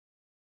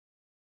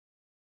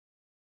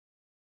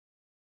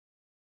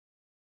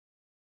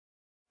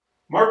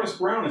Marcus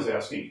Brown is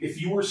asking, if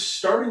you were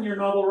starting your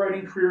novel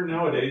writing career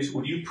nowadays,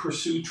 would you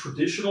pursue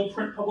traditional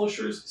print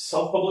publishers,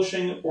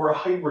 self-publishing, or a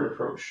hybrid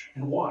approach,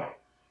 and why?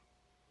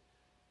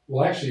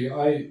 Well, actually,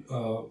 I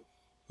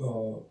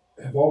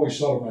have always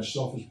thought of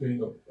myself as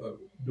being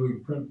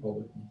doing print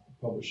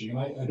publishing, and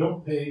I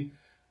don't pay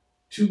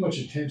too much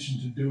attention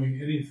to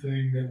doing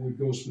anything that would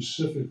go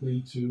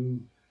specifically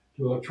to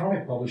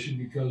electronic publishing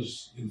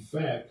because, in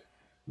fact,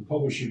 the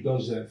publisher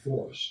does that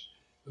for us.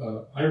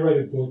 I write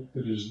a book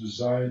that is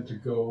designed to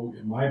go,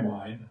 in my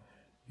mind,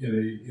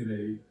 in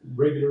a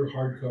regular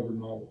hardcover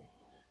novel.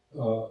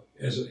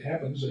 As it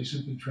happens, they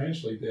simply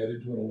translate that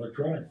into an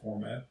electronic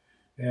format,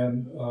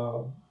 and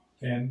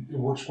it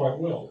works quite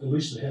well. At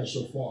least it has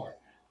so far.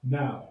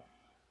 Now,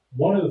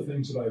 one of the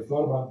things that I've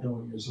thought about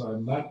doing is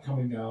I'm not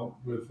coming out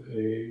with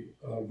a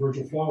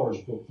Virgil Flowers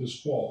book this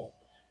fall.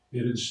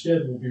 It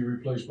instead will be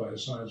replaced by a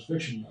science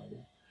fiction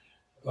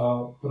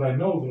novel. But I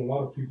know that a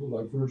lot of people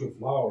like Virgil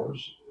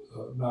Flowers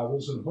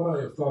novels, and what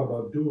I have thought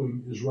about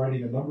doing is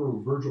writing a number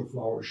of Virgil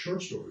Flowers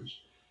short stories,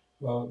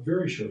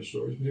 very short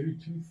stories, maybe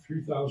 2,000 to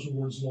 3,000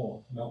 words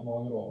long, not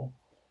long at all,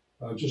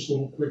 just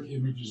little quick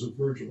images of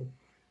Virgil,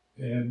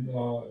 and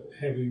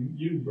having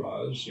you,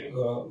 Roz,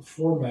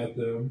 format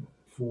them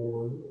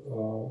for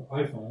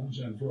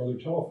iPhones and for other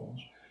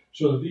telephones,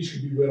 so that these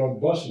can be read on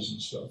buses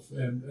and stuff,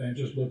 and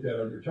just looked at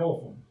on your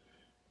telephone.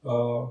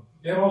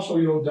 And also,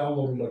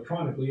 download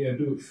electronically and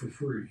do it for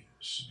free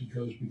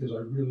because I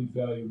really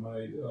value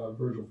my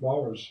Virgil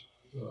Flowers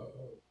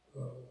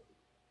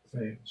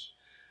fans.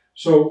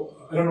 So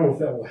I don't know if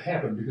that will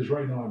happen because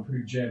right now I'm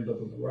pretty jammed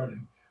up in the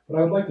writing, but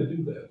I would like to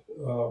do that.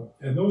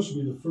 And those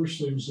would be the first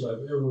things that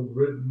I've ever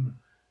written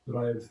that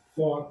I've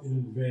thought in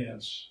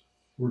advance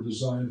were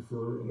designed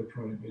for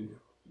electronic media.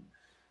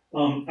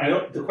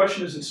 The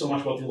question isn't so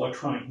much about the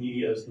electronic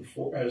media as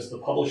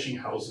the publishing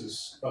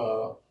houses,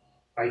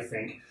 I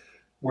think,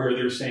 where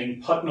they're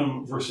saying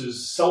Putnam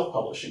versus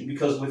self-publishing.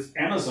 Because with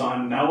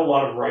Amazon, now a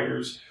lot of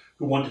writers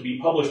who want to be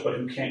published but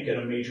who can't get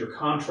a major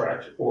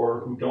contract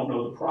or who don't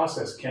know the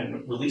process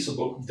can release a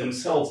book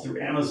themselves through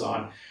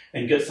Amazon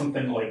and get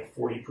something like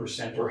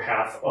 40% or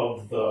half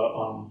of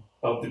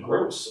the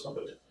gross of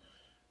it.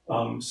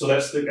 So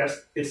that's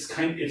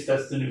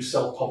the new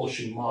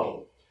self-publishing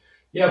model.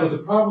 Yeah, but the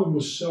problem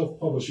with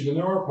self-publishing, and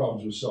there are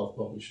problems with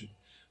self-publishing,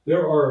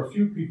 there are a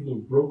few people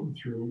who've broken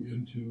through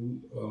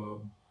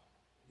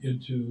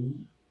into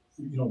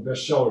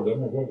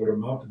bestsellerdom, or what would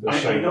amount to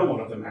bestseller. I know one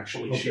of them,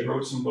 actually. Okay. She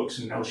wrote some books,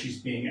 and now she's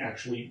being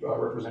actually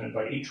represented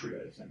by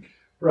Atria, I think.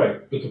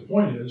 Right, but the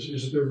point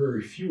is that there are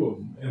very few of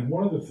them, and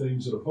one of the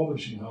things that a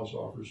publishing house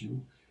offers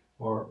you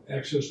are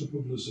access to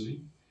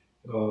publicity,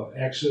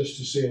 access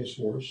to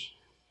Salesforce,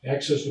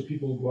 access to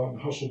people who go out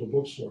and hustle the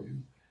books for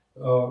you.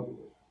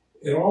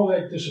 And all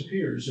that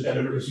disappears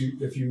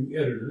if you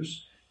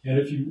editors, and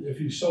if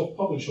you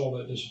self-publish, all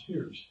that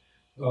disappears.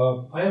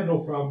 I have no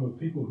problem with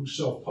people who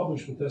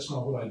self-publish, but that's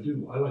not what I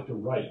do. I like to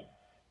write.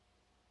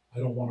 I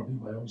don't want to be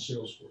my own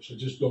Salesforce. I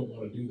just don't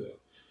want to do that.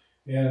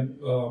 And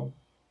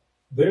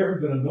there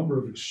have been a number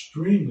of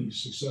extremely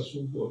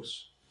successful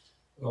books,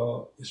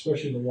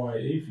 especially in the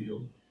YA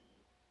field,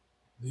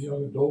 the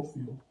young adult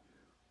field,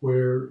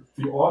 where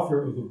the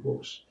author of the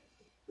books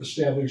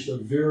established a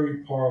very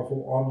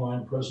powerful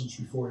online presence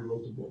before he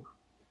wrote the book.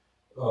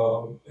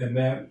 And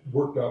that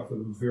worked out for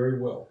them very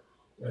well.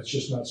 That's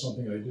just not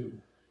something I do.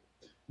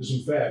 Because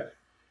in fact,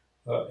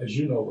 as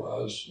you know,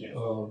 Roz,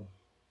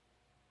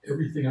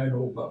 everything I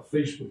know about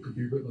Facebook could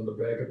be written on the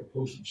back of a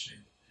postage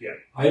stamp. Yeah.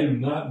 I do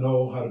not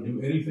know how to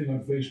do anything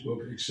on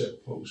Facebook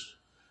except post.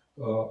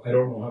 I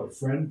don't know how to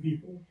friend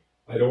people.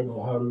 I don't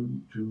know how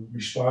to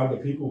respond to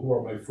people who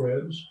are my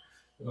friends.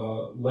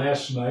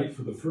 Last night,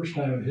 for the first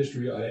time in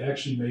history, I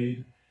actually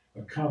made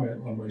a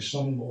comment on my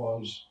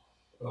son-in-law's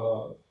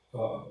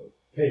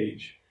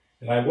page.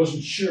 And I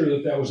wasn't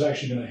sure that was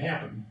actually going to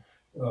happen,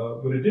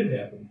 but it did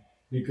happen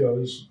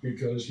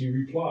because he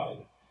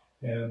replied.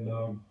 And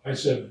I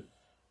said,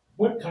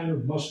 "What kind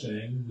of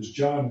Mustang was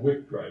John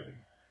Wick driving?"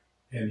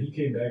 And he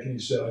came back and he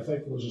said, "I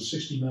think it was a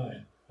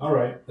 69. All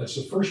right, that's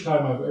the first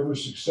time I've ever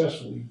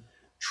successfully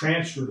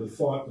transferred a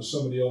thought to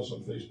somebody else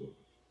on Facebook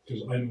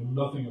because I knew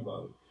nothing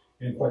about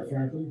it. And quite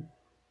frankly,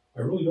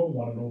 I really don't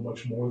want to know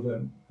much more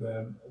than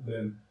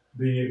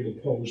being able to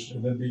post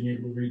and then being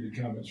able to read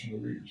the comments from the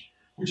readers,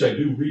 which I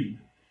do read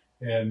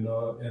and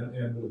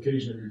will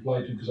occasionally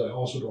reply to because I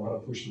also know how to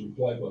push the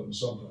reply button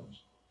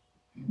sometimes."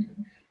 Okay.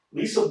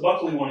 Lisa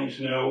Buckley wanting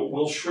to know,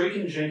 will Shrake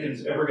and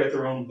Jenkins ever get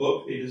their own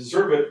book? They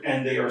deserve it,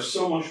 and they are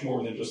so much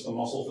more than just the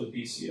muscles of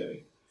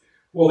BCA.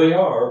 Well, they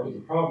are, but the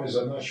problem is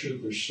I'm not sure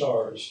that they're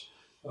stars.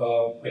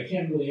 I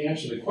can't really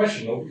answer the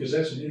question, though, because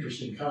that's an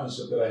interesting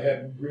concept that I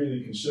hadn't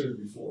really considered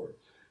before.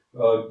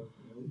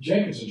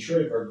 Jenkins and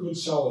Shrake are good,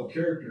 solid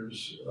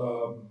characters.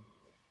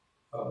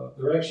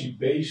 They're actually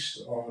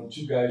based on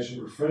two guys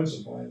who were friends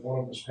of mine. One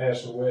of them has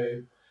passed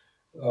away.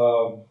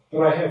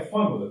 But I have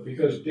fun with it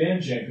because Dan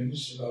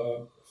Jenkins,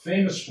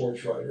 famous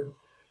sports writer,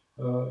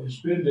 has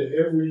been to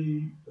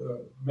every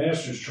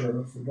Masters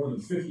tournament for more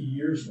than 50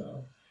 years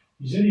now.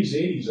 He's in his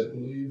 80s, I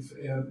believe.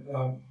 And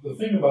the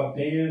thing about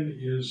Dan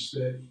is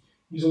that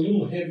he's a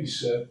little heavy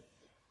set.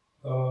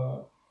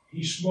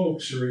 He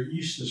smokes, or he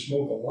used to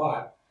smoke a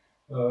lot.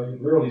 You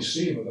rarely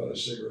see him without a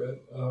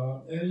cigarette.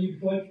 And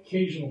he'd like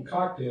occasional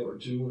cocktail or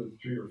two with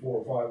 3 or 4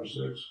 or 5 or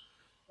 6.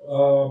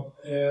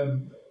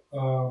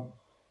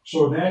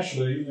 So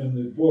naturally, in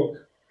the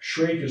book,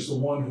 Shrake is the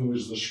one who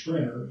is the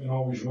sprinter and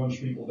always runs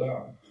people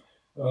down.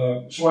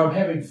 So I'm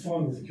having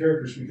fun with the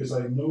characters because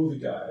I know the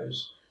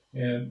guys,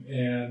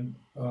 and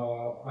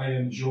I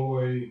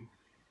enjoy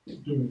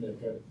doing that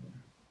kind of thing.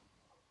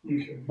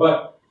 Okay.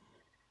 But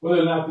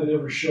whether or not they'd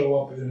ever show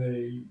up in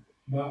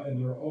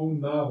their own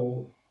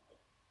novel,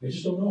 I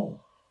just don't know.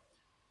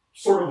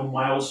 Sort of a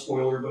mild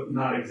spoiler, but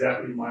not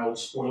exactly a mild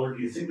spoiler.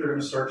 Do you think they're going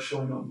to start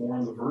showing up more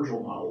in the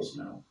Virgil novels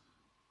now?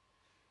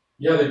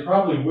 Yeah, they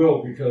probably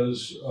will,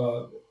 because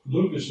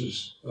Lucas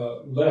has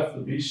left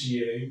the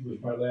BCA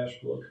with my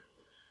last book.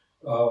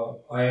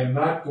 I am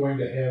not going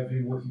to have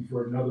him working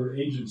for another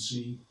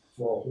agency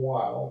for a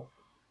while.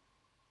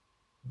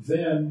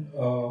 Then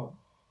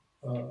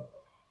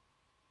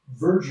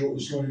Virgil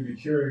is going to be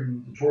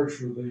carrying the torch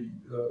for the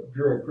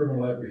Bureau of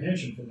Criminal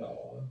Apprehension from now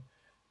on.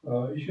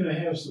 He's going to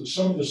have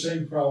some of the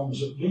same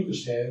problems that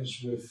Lucas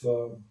has with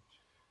the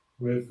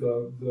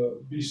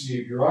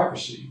BCA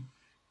bureaucracy,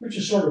 which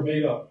is sort of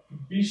made up.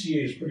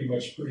 BCA is pretty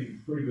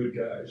good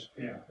guys.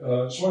 Yeah.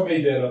 So I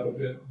made that up a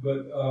bit,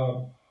 but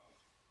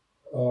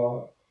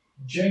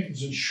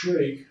Jenkins and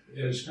Shrake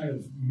as kind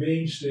of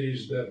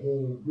mainstays of that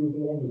whole group,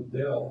 along with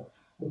Dell,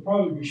 will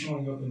probably be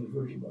showing up in the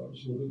Virgil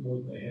novels a little bit more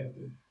than they have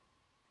been.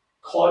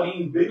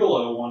 Claudine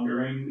Bigelow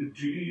wondering,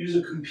 do you use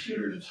a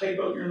computer to type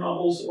out your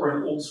novels or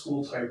an old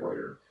school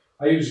typewriter?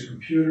 I use a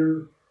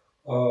computer.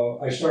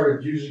 I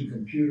started using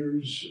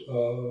computers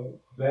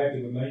back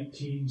in the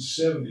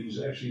 1970s,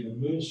 actually in the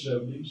middle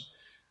 70s,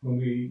 when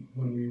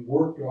we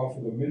worked off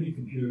of a mini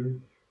computer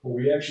where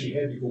we actually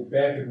had to go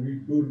back and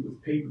reboot it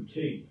with paper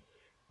tape.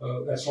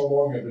 That's how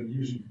long I've been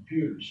using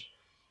computers.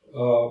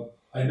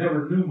 I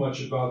never knew much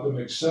about them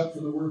except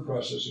for the word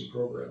processing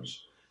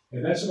programs.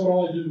 And that's about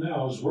all I do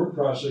now is word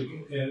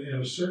processing and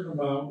a certain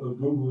amount of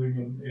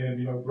Googling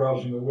and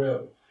browsing the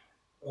web.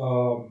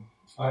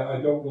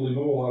 I don't really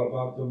know a lot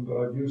about them, but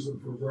I've used them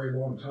for a very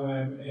long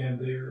time, and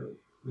they're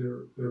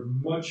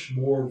much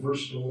more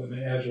versatile and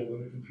agile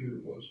than a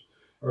computer was,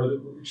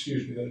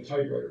 than a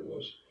typewriter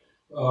was.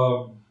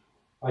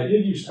 I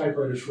did use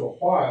typewriters for a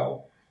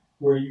while,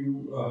 where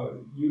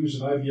you use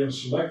an IBM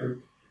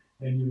Selectric,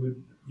 and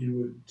you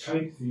would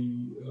type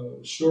the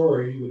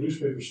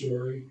newspaper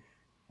story,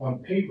 on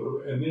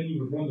paper, and then you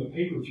would run the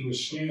paper through a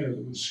scanner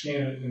that would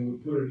scan it and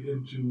would put it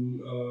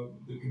into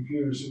the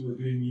computers that were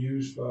being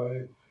used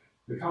by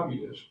the copy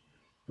disk.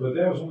 But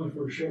that was only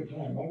for a short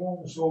time. I've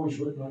almost always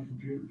written on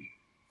computers.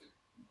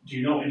 Do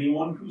you know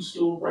anyone who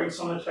still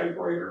writes on a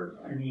typewriter?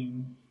 I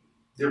mean,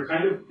 they're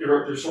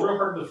sort of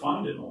hard to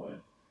find in a way.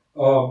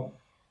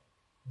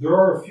 There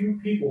are a few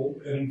people,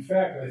 and in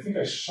fact, I think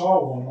I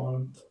saw one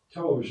on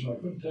television. I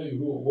couldn't tell you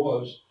who it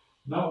was.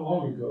 Not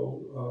long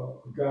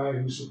ago, a guy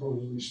who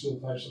supposedly still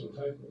types on a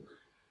typebook.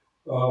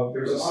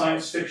 There's a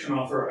science fiction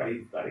author,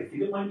 I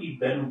think it might be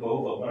Ben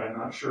Bova, but I'm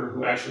not sure,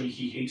 who actually,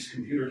 he hates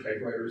computer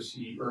typewriters,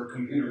 or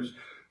computers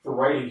for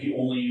writing. He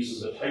only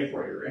uses a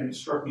typewriter. And it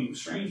struck me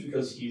strange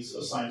because he's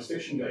a science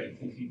fiction guy. You'd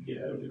think he'd get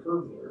ahead of the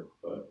curve there.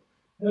 But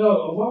a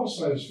lot of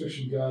science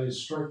fiction guys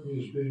strike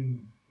me as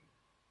being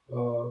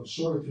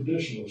sort of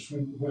traditionalists.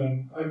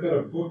 When I've got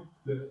a book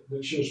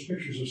that shows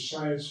pictures of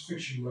science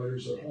fiction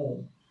writers at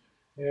home,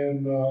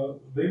 and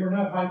they were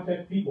not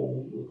high-tech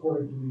people,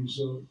 according to these,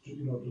 to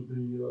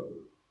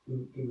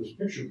this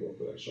picture book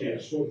that I saw,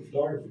 this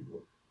photography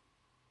book.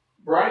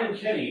 Brian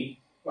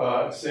Kenny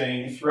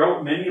saying,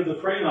 throughout many of the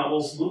Prey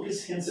novels,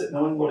 Lucas hints at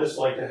knowing what it's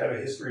like to have a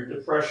history of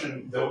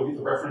depression, though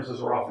the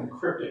references are often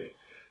cryptic.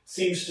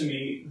 Seems to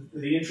me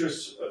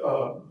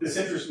this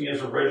interests me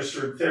as a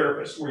registered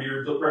therapist. Were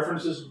your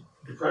references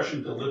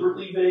depression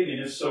deliberately vague, and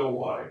if so,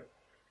 why?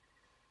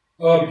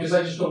 Because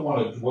I just don't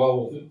want to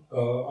dwell with it.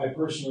 I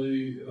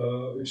personally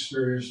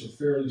experienced a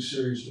fairly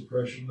serious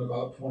depression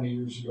about 20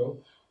 years ago,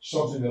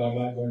 something that I'm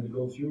not going to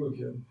go through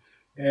again.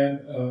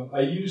 And I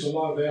use a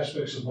lot of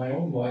aspects of my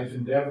own life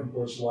in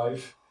Davenport's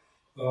life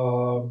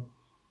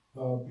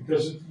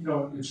because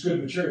it's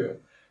good material.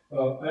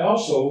 I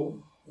also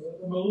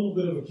am a little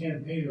bit of a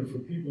campaigner for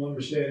people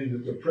understanding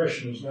that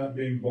depression is not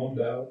being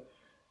bummed out.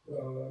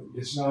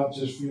 It's not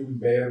just feeling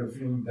bad or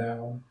feeling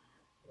down.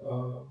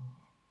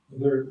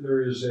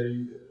 There is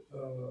a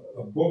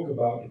book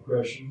about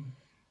depression,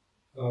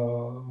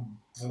 and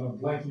I'm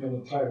blanking on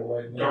the title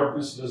right now.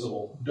 Darkness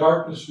Visible.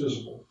 Darkness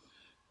Visible.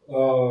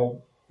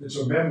 It's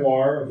a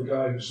memoir of a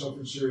guy who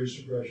suffered serious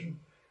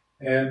depression,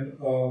 and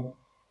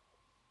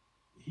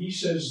he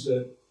says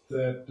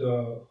that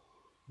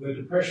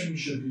depression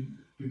should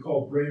be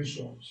called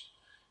brainstorms,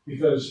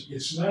 because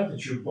it's not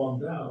that you're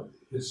bummed out;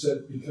 it's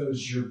that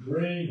because your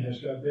brain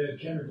has got bad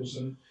chemicals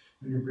in it,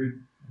 and your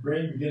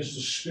brain begins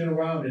to spin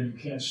around and you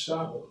can't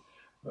stop it.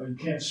 You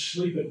can't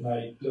sleep at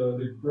night.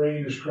 The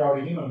brain is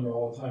crowding in on you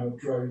all the time.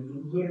 It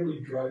literally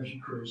drives you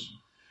crazy.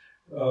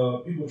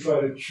 People try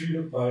to treat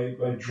it by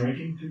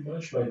drinking too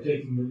much, by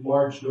taking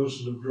large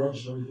doses of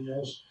drugs and everything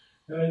else.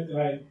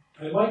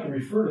 I like to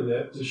refer to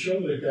that to show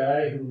that a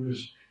guy who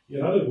is,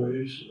 in other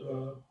ways,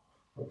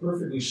 a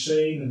perfectly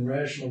sane and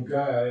rational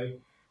guy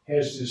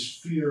has this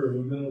fear of a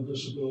mental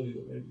disability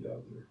that may be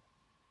out there.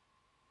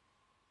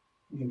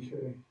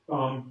 Okay.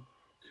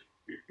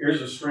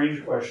 Here's a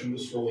strange question.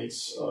 This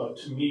relates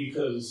to me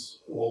because,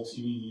 well,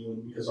 to you,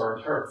 and because our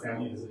entire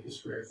family has a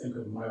history, I think,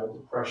 of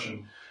mild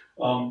depression.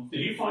 Did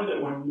you find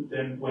that when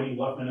you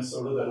left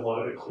Minnesota that a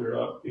lot of it cleared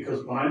up?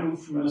 Because when I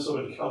moved from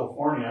Minnesota to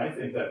California, I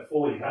think that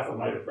fully half of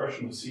my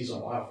depression was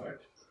seasonal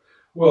affect.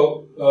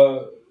 Well,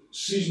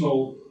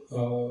 seasonal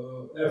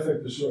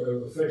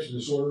affection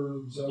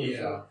disorder is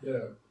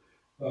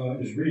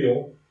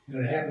real,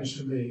 and it happens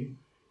to me.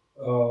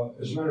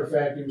 As a matter of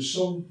fact, it was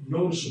so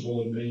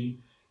noticeable in me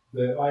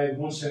that I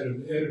once had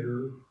an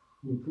editor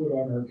who put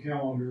on her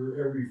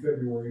calendar every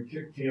February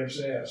kick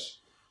Camp's ass,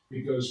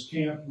 because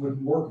Camp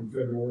wouldn't work in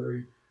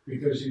February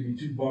because he'd be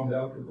too bummed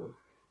out to work.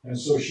 And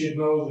so she'd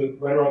know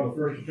that right around the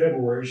 1st of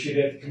February, she'd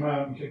have to come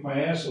out and kick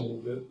my ass a little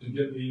bit to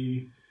get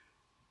me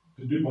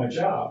to do my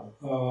job.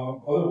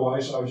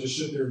 Otherwise, I would just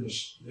sit there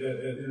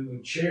in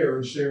the chair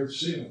and stare at the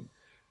ceiling.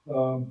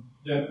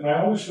 And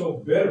I always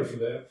felt better for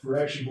that, for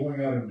actually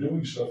going out and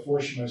doing stuff,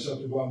 forcing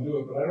myself to go out and do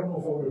it. But I don't know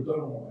if I would have done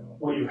it on my own.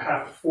 Well, you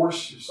have to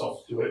force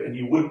yourself to do it, and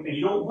you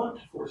don't want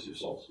to force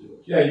yourself to do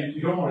it. Yeah, you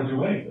don't want to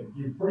do anything.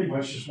 You pretty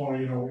much just want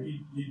to,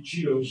 eat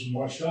Cheetos and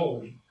watch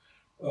television.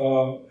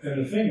 And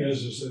the thing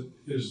is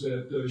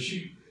that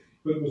she,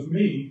 but with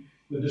me,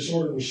 the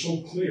disorder was so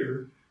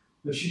clear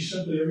that she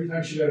simply, every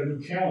time she got a new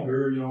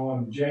calendar,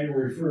 on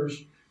January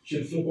 1st,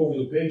 she'd flip over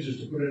the pages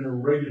to put in her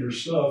regular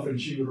stuff,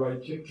 and she would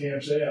write kick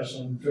Camp's ass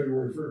on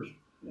February 1st.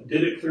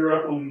 Did it clear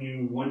up when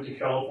you went to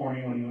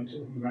California, when you went to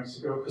New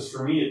Mexico? Because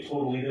for me, it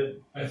totally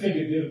did. I think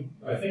it did.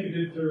 I think it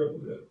did clear up a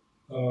bit.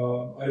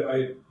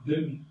 I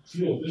didn't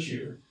feel it this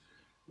year.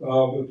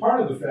 But part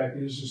of the fact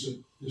is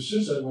that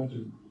since I went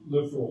to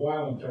live for a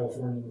while in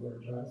California in the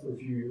wintertime, for a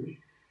few years,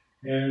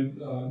 and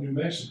New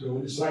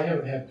Mexico, is I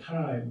haven't had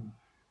time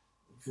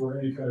for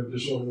any kind of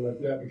disorder like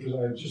that because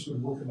I've just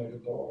been working like a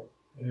dog.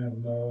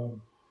 And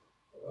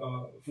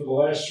for the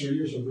last 3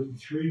 years, I've written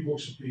 3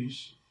 books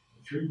apiece,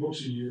 3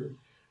 books a year,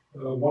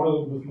 one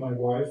of them with my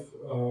wife,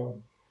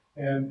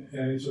 and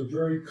it's a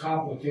very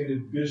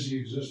complicated, busy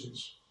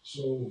existence.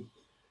 So,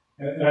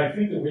 and I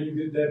think that when you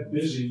get that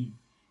busy,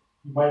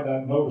 you might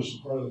not notice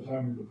that part of the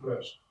time you're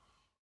depressed.